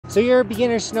So you're a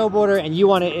beginner snowboarder and you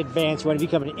want to advance, you want to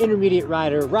become an intermediate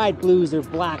rider, ride blues or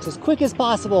blacks as quick as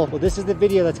possible. Well, this is the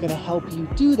video that's going to help you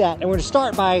do that. And we're going to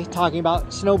start by talking about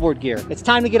snowboard gear. It's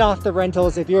time to get off the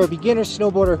rentals. If you're a beginner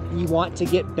snowboarder and you want to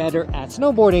get better at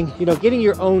snowboarding, you know, getting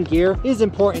your own gear is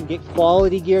important. Get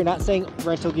quality gear. Not saying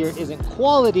rental gear isn't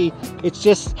quality. It's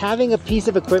just having a piece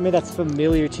of equipment that's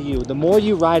familiar to you. The more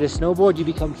you ride a snowboard, you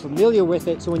become familiar with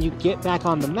it. So when you get back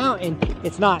on the mountain,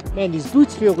 it's not, man, these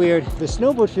boots feel weird, the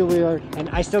snowboard feel weird, and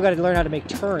I still got to learn how to make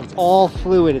turns. All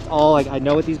fluid. It's all like, I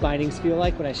know what these bindings feel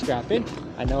like when I strap in.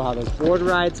 I know how those board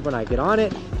rides when I get on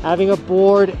it. Having a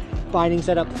board binding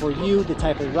set up for you, the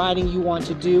type of riding you want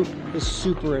to do, is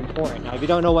super important. Now, if you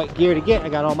don't know what gear to get, I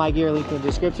got all my gear linked in the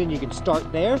description. You can start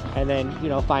there and then, you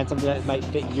know, find something that might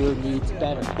fit your needs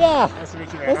better. Yeah. Nice to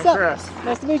meet you, man. What's I'm up? Chris.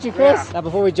 Nice to meet you, Chris. Yeah. Now,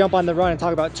 before we jump on the run and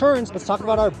talk about turns, let's talk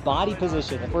about our body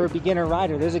position. If we're a beginner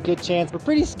rider, there's a good chance we're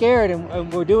pretty scared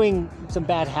and we're doing some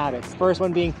bad habits. First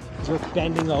one being we're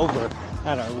bending over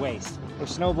at our waist. We're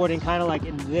snowboarding kind of like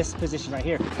in this position right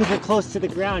here because we're close to the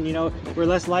ground. You know, we're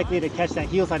less likely to catch that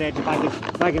heel side edge if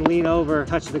I can lean over,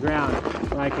 touch the ground,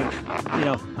 or I can, you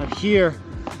know, I'm here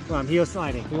when I'm heel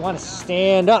sliding. We want to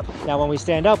stand up. Now, when we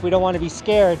stand up, we don't want to be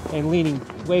scared and leaning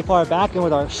way far back and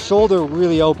with our shoulder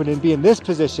really open and be in this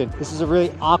position. This is a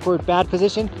really awkward, bad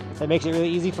position that makes it really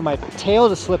easy for my tail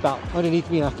to slip out underneath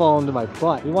me and I fall into my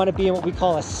butt. We want to be in what we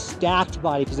call a stacked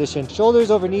body position. Shoulders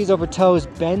over knees over toes,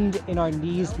 bend in our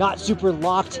knees, not super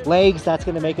locked legs. That's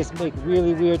going to make us make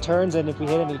really weird turns, and if we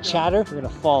hit any chatter, we're going to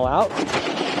fall out.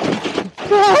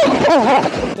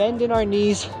 Bend in our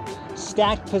knees,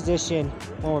 stacked position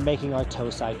when we're making our toe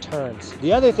side turns.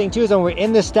 The other thing too is when we're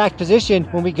in this stacked position,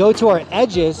 when we go to our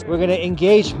edges, we're going to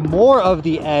engage more of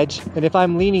the edge than if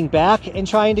I'm leaning back and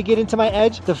trying to get into my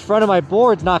edge. The front of my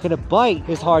board's not going to bite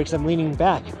as hard because I'm leaning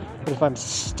back. But if I'm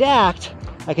stacked,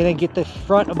 I can then get the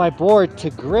front of my board to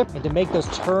grip and to make those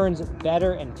turns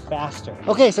better and faster.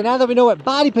 Okay, so now that we know what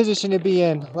body position to be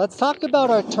in, let's talk about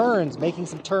our turns, making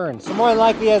some turns. So more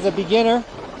likely as a beginner,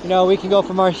 you know, we can go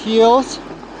from our heels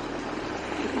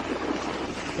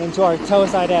into our toe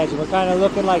side edge, and we're kind of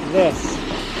looking like this.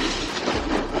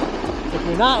 If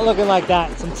you're not looking like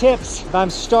that, some tips. If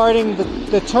I'm starting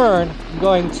the turn, I'm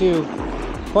going to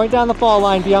point down the fall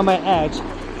line, be on my edge.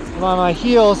 I'm on my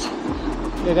heels,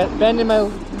 I got bend in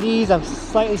my knees, I'm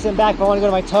slightly sitting back. If I want to go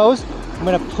to my toes, I'm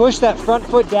going to push that front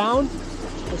foot down.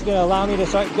 It's going to allow me to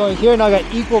start going here. Now I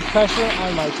got equal pressure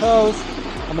on my toes.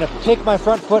 I'm going to pick my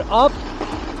front foot up,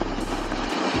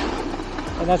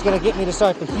 and that's going to get me to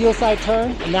start the heel side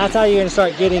turn, and that's how you're going to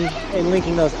start getting and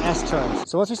linking those S turns.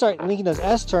 So once we start linking those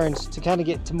S turns to kind of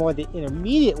get to more the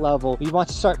intermediate level, we want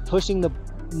to start pushing the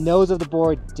nose of the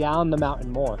board down the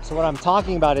mountain more. So what I'm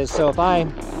talking about is, so if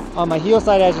I'm on my heel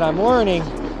side edge and I'm learning,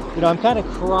 you know, I'm kind of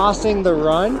crossing the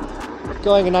run,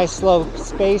 going a nice slow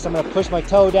space. I'm going to push my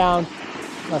toe down,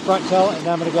 my front toe, and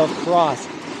then I'm going to go across.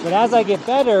 But as I get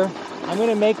better, I'm going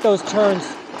to make those turns,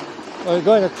 or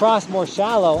going across more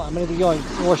shallow. I'm going to be going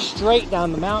more straight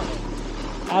down the mountain.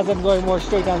 As I'm going more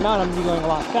straight down the mountain, I'm going to be going a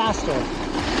lot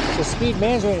faster. So speed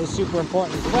management is super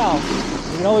important as well.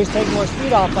 You can always take more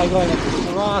speed off by going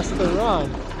across the run.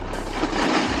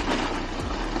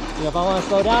 You know, if I want to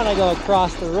slow down, I go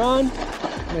across the run.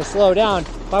 I'm going to slow down.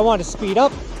 If I want to speed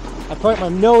up, I put my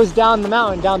nose down the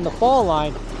mountain, down the fall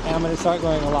line, and I'm going to start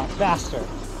going a lot faster.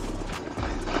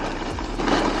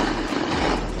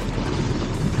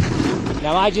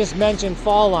 Now, I just mentioned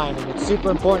fall line, and it's super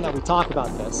important that we talk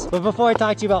about this. But before I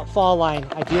talk to you about fall line,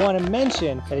 I do want to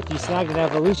mention that if you snagged an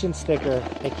Evolution sticker,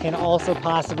 it can also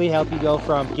possibly help you go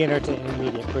from beginner to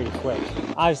intermediate pretty quick.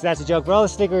 Obviously, that's a joke, but all the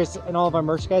stickers and all of our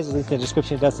merch, guys, is linked in the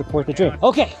description. It does support the dream.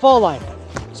 Okay, fall line.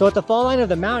 So what the fall line of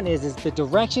the mountain is the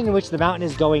direction in which the mountain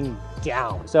is going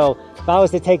down. So if I was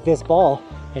to take this ball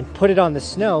and put it on the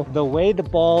snow, the way the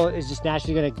ball is just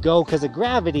naturally going to go because of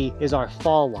gravity is our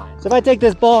fall line. So if I take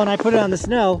this ball and I put it on the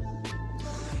snow,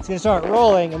 it's going to start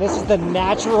rolling, and this is the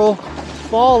natural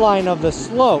fall line of the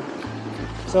slope.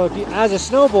 So if you, as a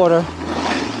snowboarder,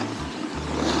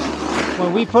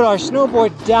 when we put our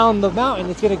snowboard down the mountain,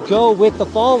 it's going to go with the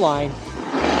fall line,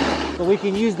 but we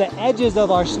can use the edges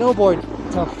of our snowboard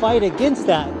to fight against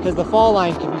that, because the fall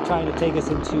line can be trying to take us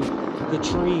into the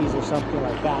trees or something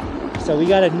like that. So we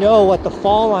got to know what the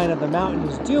fall line of the mountain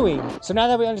is doing. So now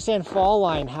that we understand fall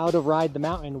line, how to ride the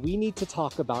mountain, we need to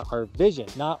talk about our vision,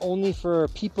 not only for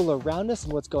people around us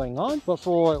and what's going on, but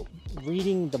for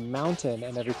reading the mountain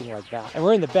and everything like that. And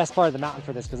we're in the best part of the mountain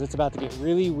for this because it's about to get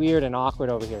really weird and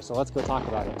awkward over here. So let's go talk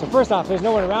about it. So first off, there's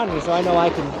no one around me, so I know I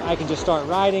can just start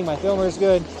riding. My filmer is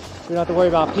good. We don't have to worry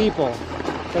about people.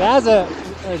 But as a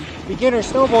beginner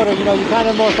snowboarder, you know, you kind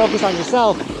of more focus on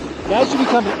yourself. And as you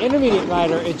become an intermediate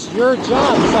rider, it's your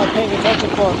job to start paying attention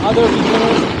for other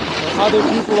beginners or other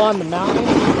people on the mountain.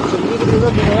 So you need to be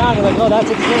looking around and like, oh,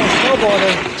 that's a beginner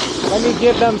snowboarder. Let me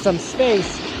give them some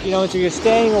space. You know, so you're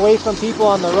staying away from people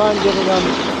on the run, giving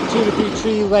them 2 to 3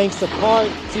 tree lengths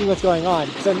apart, seeing what's going on.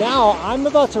 So now I'm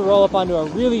about to roll up onto a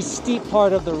really steep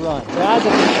part of the run. So as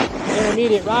an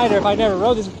intermediate rider, if I never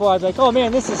rode this before, I'd be like, oh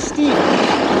man, this is steep.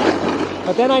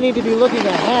 But then I need to be looking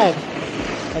ahead.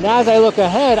 And as I look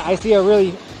ahead, I see a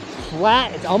really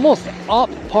flat, it's almost up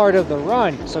part of the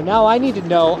run. So now I need to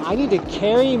know, I need to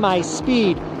carry my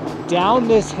speed down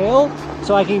this hill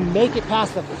so I can make it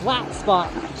past the flat spot,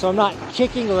 so I'm not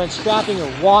kicking or unstrapping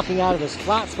or walking out of this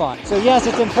flat spot. So yes,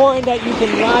 it's important that you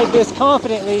can ride this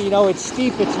confidently. You know, it's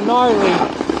steep, it's gnarly.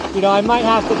 You know, I might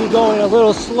have to be going a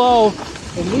little slow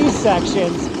in these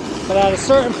sections, but at a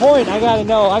certain point, I gotta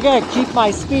know, I gotta keep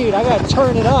my speed, I gotta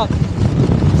turn it up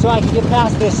so I can get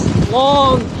past this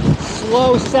long,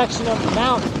 slow section of the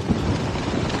mountain.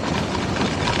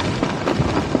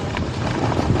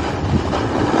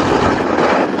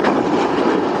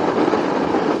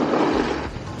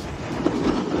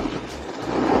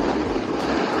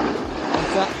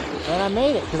 And I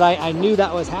made it because I knew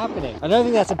that was happening. Another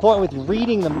thing that's important with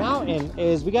reading the mountain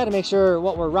is we got to make sure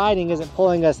what we're riding isn't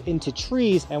pulling us into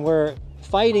trees and we're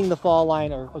fighting the fall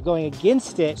line or going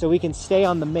against it so we can stay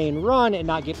on the main run and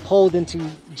not get pulled into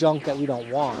junk that we don't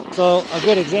want. So a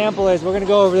good example is we're going to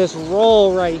go over this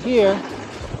roll right here.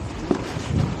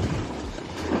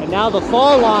 And now the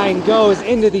fall line goes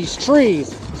into these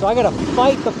trees. So I got to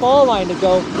fight the fall line to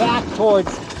go back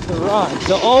towards the run.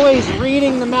 So always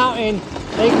reading the mountain,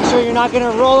 making sure you're not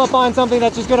going to roll up on something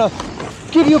that's just going to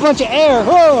give you a bunch of air.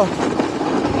 Whoa!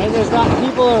 And there's not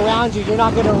people around you. You're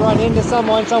not going to run into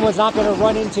someone. Someone's not going to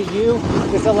run into you.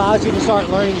 This allows you to start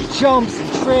learning jumps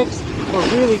and tricks or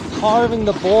really carving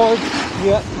the board.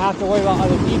 You have to worry about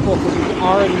other people because you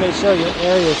already made sure your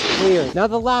area is clear. Now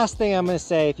the last thing I'm going to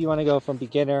say, if you want to go from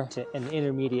beginner to an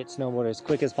intermediate snowboarder as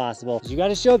quick as possible, is you got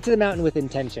to show up to the mountain with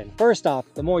intention. First off,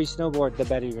 the more you snowboard, the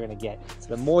better you're going to get. So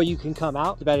the more you can come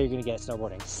out, the better you're going to get at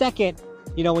snowboarding. Second,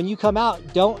 you know, when you come out,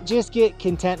 don't just get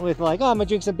content with like, oh, I'm gonna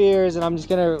drink some beers and I'm just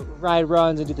gonna ride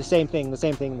runs and do the same thing, the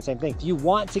same thing, the same thing. If you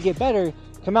want to get better,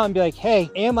 come out and be like, hey,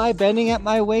 am I bending at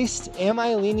my waist? Am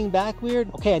I leaning back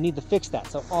weird? Okay, I need to fix that.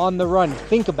 So on the run,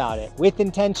 think about it with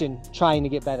intention, trying to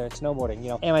get better at snowboarding. You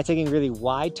know, am I taking really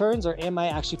wide turns or am I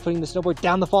actually putting the snowboard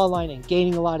down the fall line and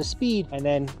gaining a lot of speed? And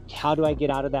then how do I get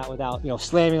out of that without, you know,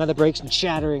 slamming on the brakes and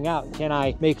shattering out? Can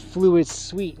I make fluid,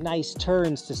 sweet, nice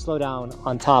turns to slow down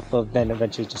on top of then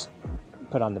eventually just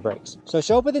put on the brakes? So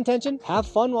show up with intention, have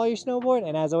fun while you snowboard,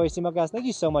 and as always, Team Buckhouse, thank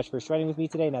you so much for shredding with me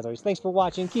today, and as always, thanks for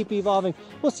watching. Keep evolving.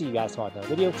 We'll see you guys tomorrow in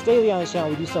another video. Stay on the channel.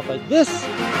 We do stuff like this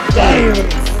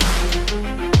daily.